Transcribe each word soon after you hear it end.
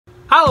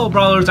Hello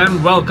Brawlers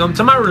and welcome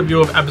to my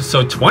review of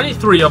episode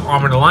 23 of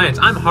Armored Alliance.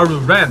 I'm Haru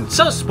Ren.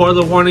 So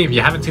spoiler warning, if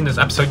you haven't seen this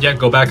episode yet,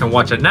 go back and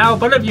watch it now.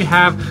 But if you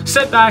have,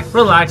 sit back,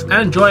 relax, and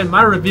enjoy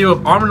my review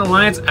of Armored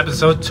Alliance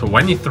episode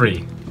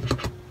 23.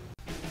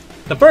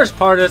 The first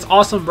part is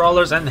Awesome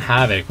Brawlers and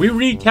Haavik. We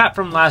recap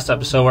from last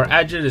episode where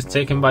Ajit is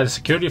taken by the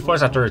security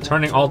force after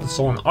returning all the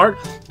stolen art,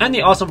 and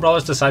the Awesome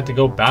Brawlers decide to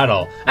go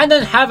battle. And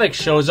then Haavik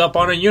shows up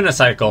on a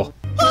unicycle.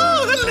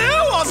 Oh,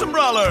 hello, Awesome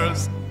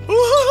Brawlers!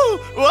 Whoa,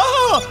 whoa.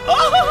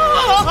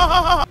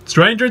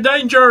 Stranger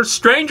danger!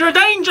 Stranger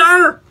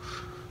danger!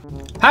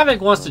 Haavik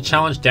wants to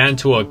challenge Dan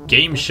to a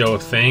game show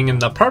thing,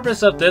 and the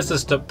purpose of this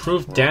is to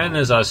prove Dan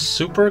is a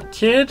super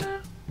kid?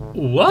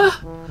 What?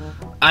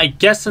 I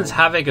guess since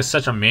Haavik is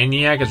such a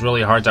maniac, it's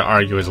really hard to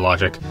argue his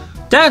logic.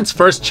 Dan's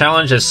first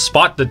challenge is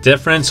spot the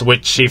difference,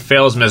 which he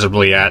fails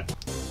miserably at.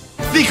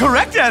 The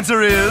correct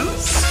answer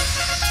is...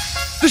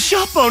 the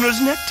shop owner's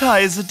necktie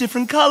is a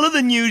different color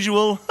than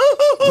usual.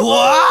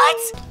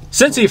 What?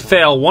 Since he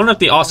failed, one of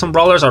the Awesome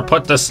Brawlers are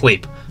put to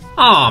sleep.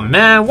 Aw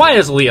man, why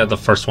is Leah the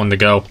first one to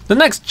go? The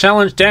next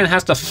challenge, Dan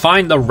has to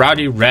find the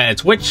Rowdy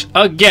Reds, which,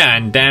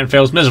 again, Dan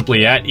fails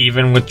miserably at,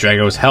 even with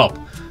Drago's help.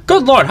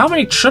 Good lord, how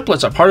many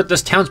triplets are part of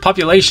this town's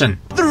population?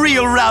 The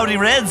real Rowdy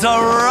Reds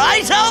are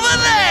right over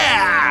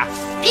there!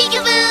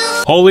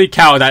 Peekaboo! Holy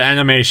cow, that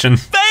animation.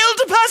 Failed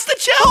to pass the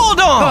challenge! Hold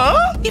on!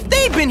 Huh? If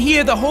they've been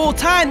here the whole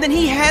time, then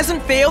he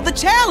hasn't failed the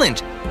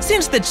challenge.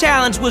 Since the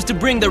challenge was to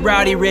bring the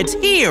Rowdy Reds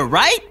here,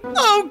 right?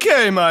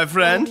 Okay, my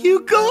friend,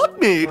 you got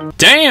me.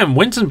 Damn,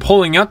 Winton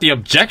pulling out the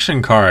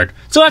objection card.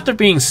 So after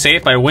being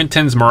saved by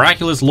Winton's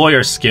miraculous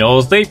lawyer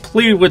skills, they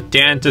plead with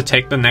Dan to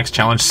take the next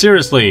challenge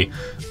seriously.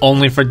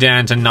 Only for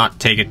Dan to not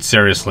take it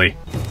seriously.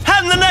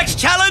 And the next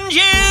challenge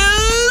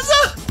is...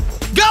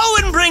 go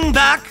and bring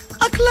back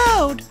a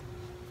cloud.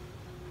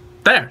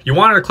 There, you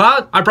wanted a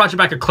cloud? I brought you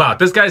back a cloud.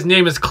 This guy's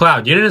name is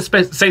Cloud. You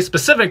didn't say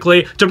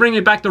specifically to bring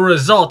me back the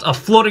result of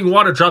floating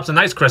water drops and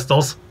ice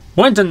crystals.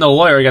 Winton the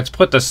lawyer gets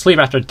put to sleep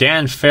after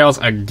Dan fails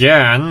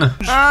again.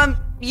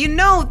 You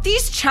know,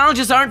 these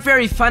challenges aren't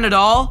very fun at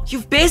all.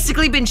 You've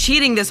basically been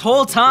cheating this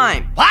whole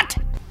time. What?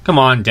 Come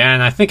on,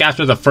 Dan. I think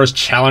after the first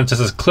challenge, this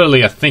is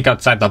clearly a think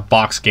outside the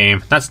box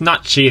game. That's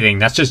not cheating.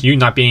 That's just you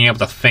not being able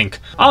to think.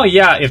 Oh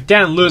yeah, if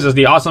Dan loses,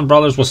 the Awesome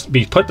Brothers will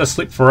be put to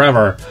sleep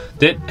forever.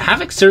 Did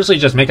Haavik seriously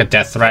just make a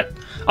death threat?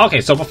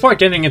 Okay, so before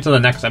getting into the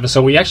next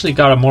episode, we actually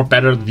got a more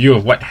better view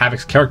of what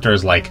Haavik's character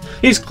is like.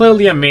 He's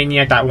clearly a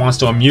maniac that wants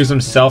to amuse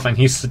himself, and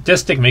he's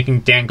sadistic,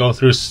 making Dan go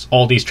through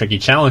all these tricky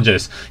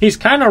challenges. He's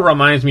kind of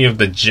reminds me of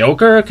the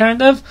Joker,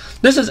 kind of.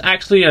 This is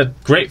actually a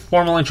great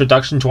formal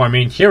introduction to our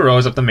main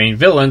heroes of the main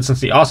villain, since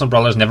the Awesome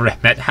Brothers never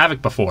met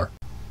Haavik before.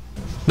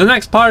 The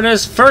next part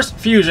is First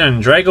Fusion,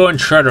 Drago and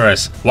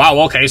Tretorous. Wow,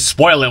 okay,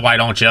 spoil it, why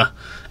don't you?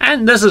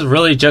 And this is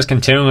really just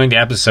continuing the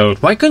episode.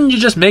 Why couldn't you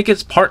just make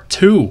it part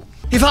 2?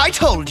 If I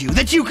told you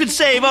that you could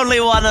save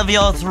only one of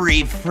your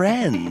 3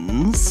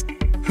 friends,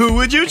 who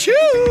would you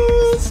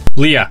choose?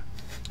 Leah.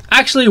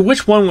 Actually,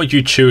 which one would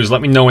you choose? Let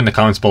me know in the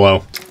comments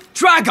below.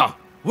 Drago!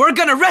 We're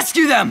gonna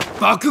rescue them!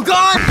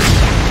 Bakugan!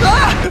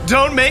 Ah!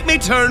 Don't make me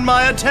turn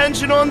my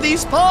attention on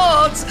these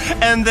pods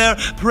and their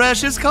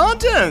precious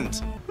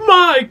content.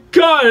 My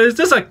god, is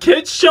this a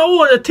kid's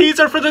show or a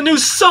teaser for the new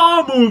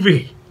Saw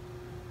movie?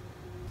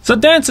 So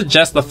Dan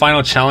suggests the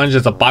final challenge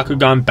is a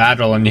Bakugan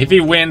battle, and if he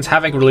wins,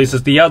 Haavik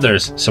releases the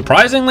others.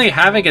 Surprisingly,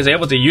 Haavik is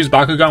able to use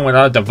Bakugan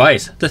without a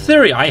device. The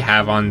theory I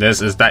have on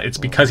this is that it's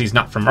because he's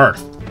not from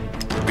Earth.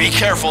 Be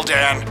careful,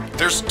 Dan.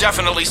 There's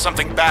definitely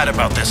something bad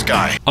about this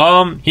guy.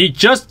 He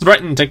just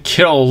threatened to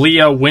kill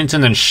Leah,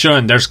 Winton, and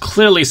Shun. There's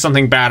clearly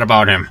something bad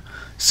about him.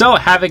 So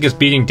Haavik is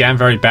beating Dan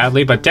very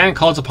badly, but Dan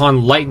calls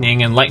upon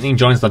Lightning, and Lightning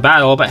joins the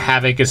battle, but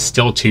Haavik is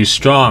still too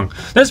strong.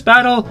 This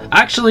battle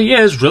actually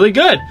is really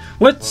good,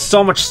 with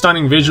so much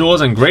stunning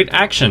visuals and great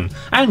action.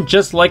 And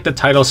just like the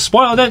title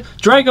spoiled it,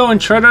 Drago and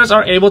Tretorous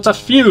are able to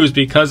fuse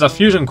because a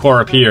fusion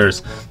core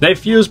appears. They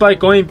fuse by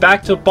going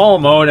back to ball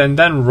mode and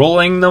then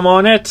rolling them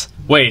on it.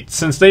 Wait,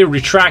 since they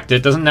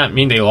retracted, doesn't that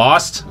mean they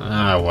lost?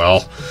 Ah,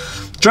 well.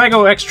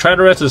 Drago x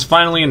Tretorous is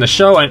finally in the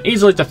show and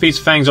easily defeats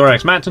Fangzor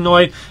x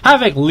Matanoid.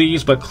 Haavik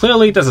leaves, but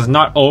clearly this is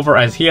not over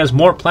as he has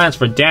more plans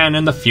for Dan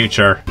in the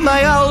future.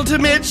 My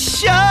ultimate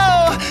show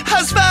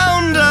has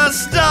found a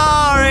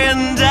star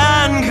in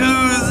Dan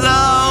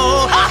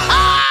Kouzo.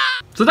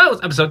 So that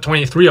was episode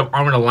 23 of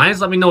Armored Alliance.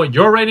 Let me know what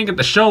your rating of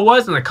the show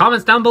was in the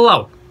comments down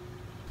below.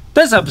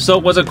 This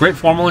episode was a great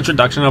formal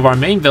introduction of our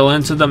main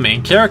villain to the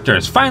main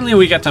characters. Finally,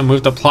 we got to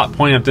move the plot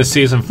point of this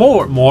season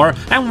forward more,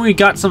 and we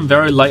got some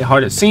very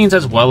lighthearted scenes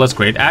as well as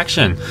great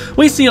action.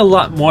 We see a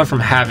lot more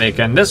from Haavik,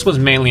 and this was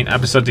mainly an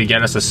episode to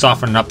get us to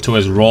soften up to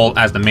his role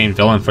as the main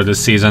villain for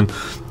this season.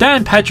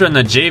 Dan Petra in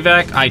the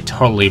JVAC, I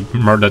totally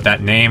murdered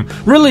that name,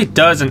 really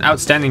does an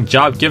outstanding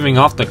job giving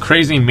off the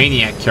crazy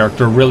maniac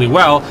character really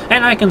well,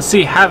 and I can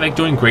see Haavik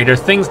doing greater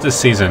things this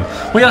season.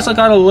 We also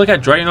got a look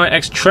at Drago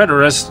x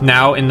Tretorous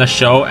now in the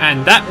show,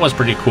 and that was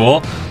pretty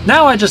cool.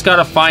 Now I just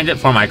gotta find it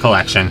for my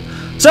collection.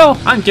 So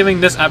I'm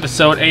giving this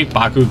episode a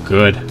Baku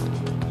good.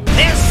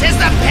 This is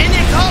the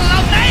pinnacle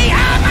of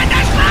mayhem and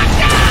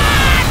destruction!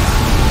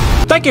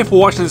 Thank you for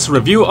watching this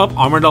review of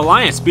Armored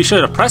Alliance. Be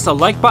sure to press the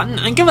like button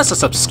and give us a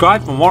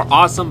subscribe for more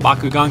awesome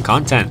Bakugan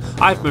content.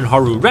 I've been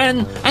Haru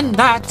Ren, and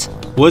that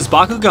was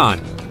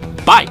Bakugan.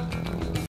 Bye!